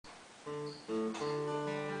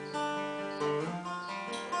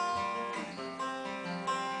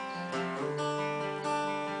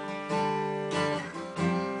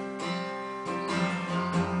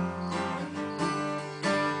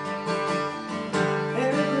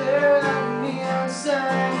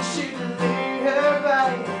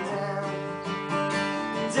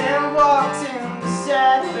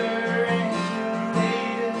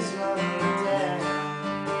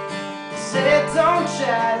don't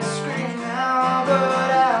try to scream now, but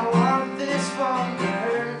I want this one to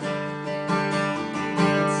hurt.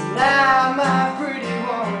 Tonight, my pretty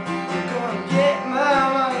one, I'm gonna get my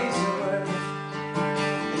money's worth.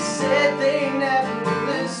 They said they never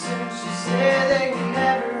listen, she said they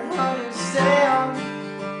never understand.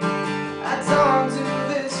 I don't do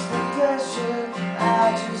this for pleasure,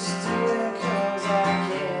 I just do it 'cause I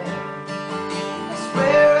can. I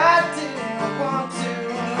swear I didn't want to,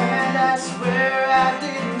 and I swear I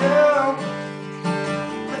didn't know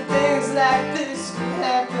that things like this could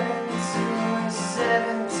happen to a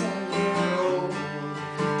 17-year-old.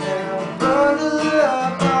 And I'll bundle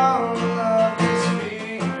up all of these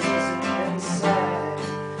feelings inside,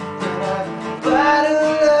 and I'll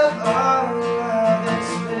bottle up all of this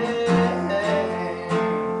pain.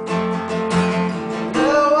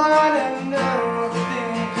 No one I know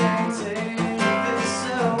can take this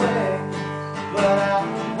away, but I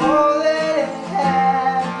won't let it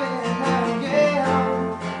happen again.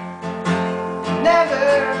 Never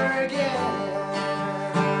again.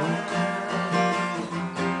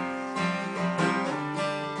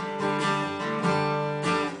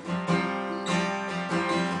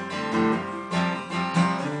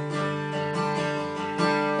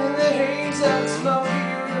 In the haze of the smoky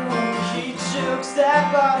room, heat chokes that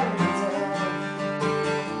bottom down.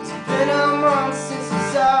 It's been a month since I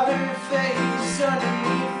saw her face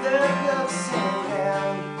underneath the gloves and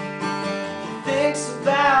gown. He thinks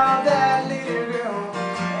about that little girl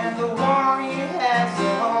and the one he has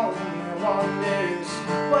at home, and wonders,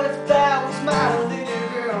 what if that was my little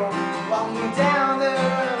girl walking down the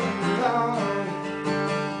road alone?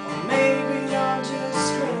 Or maybe I'm just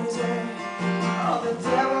crazy, or the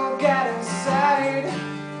devil got inside.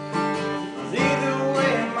 Either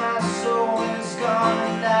way, my soul is gone,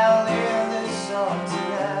 and I live this song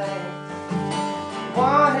tonight.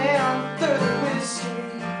 One hand through the whiskey,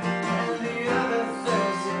 and the other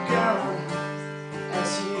thirds the gun,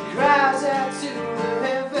 as he cries out to the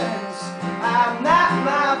heavens, I'm not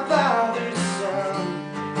my father's son.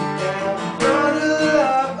 And I'll bundle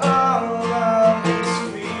up all of his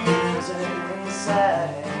fears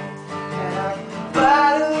inside, and I'll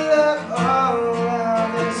bottle up all of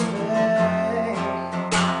this pain.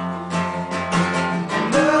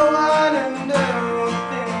 No one I know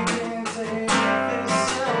can take this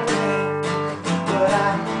away, but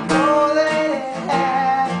I won't let it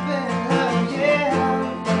happen again.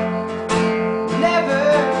 Never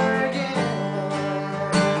again.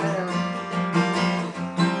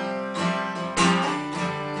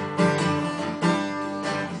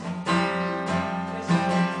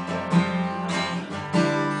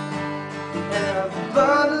 And I'll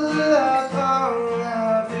bundle up all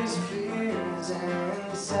of these fears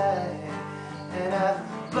inside, and I'll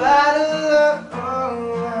bottle up all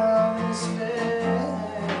of this pain.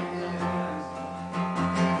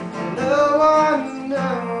 And no one,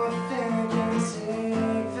 nothing can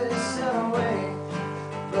take this away,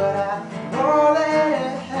 but I won't let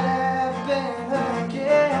it happen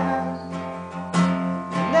again.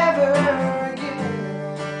 Never again.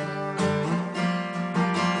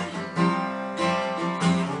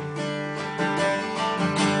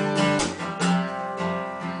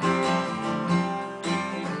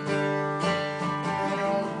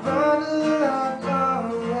 Bundle up all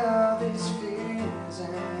of these fears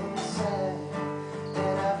inside,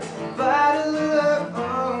 and I bottle up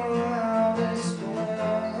all of this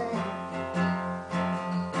pain.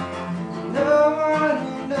 No one,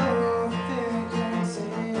 nothing can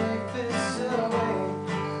take this away,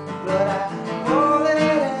 but I won't let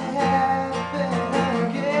it happen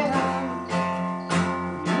again.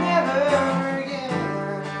 Never again.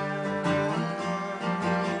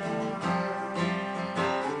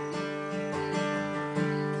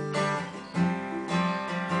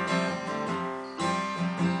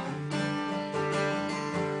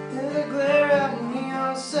 In the glare of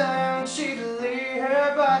neon sound, she'd lay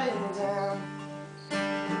her body down.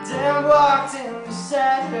 Dan walked in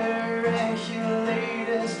beside her, and he laid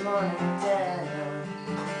his money down.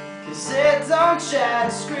 He said, don't try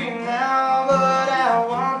to scream now, but I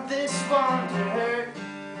want this one to hurt.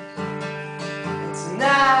 And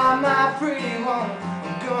tonight, my pretty one,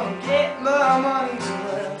 I'm gonna get my money's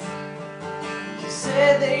worth. He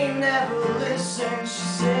said they never listen, she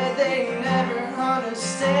said they never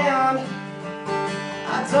understand.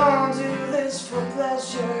 I don't do this for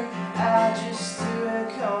pleasure, I just do it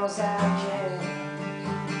 'cause I can.